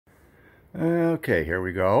Okay, here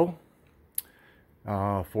we go.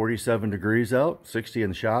 47 degrees out, 60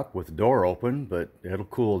 in the shop with the door open, but it'll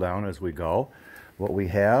cool down as we go. What we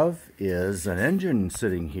have is an engine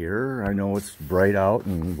sitting here. I know it's bright out,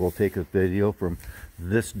 and we'll take a video from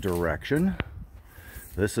this direction.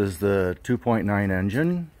 This is the 2.9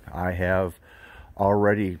 engine. I have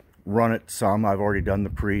already run it some. I've already done the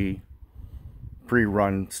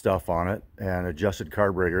pre-run stuff on it and adjusted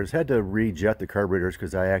carburetors. Had to rejet the carburetors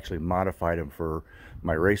because I actually modified them for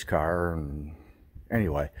my race car. And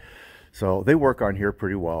anyway, so they work on here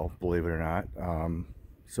pretty well, believe it or not.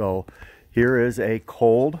 So here is a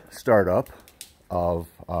cold startup of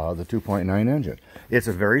the 2.9 engine. It's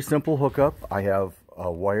a very simple hookup. I have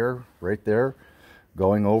a wire right there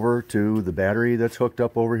going over to the battery that's hooked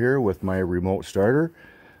up over here with my remote starter.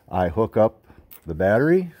 I hook up the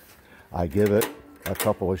battery, I give it a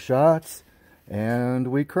couple of shots, and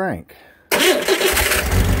we crank.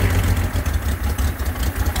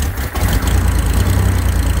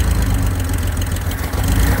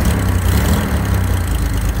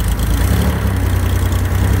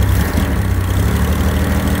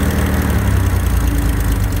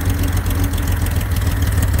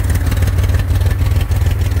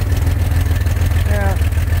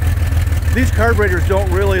 These carburetors don't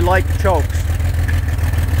really like chokes.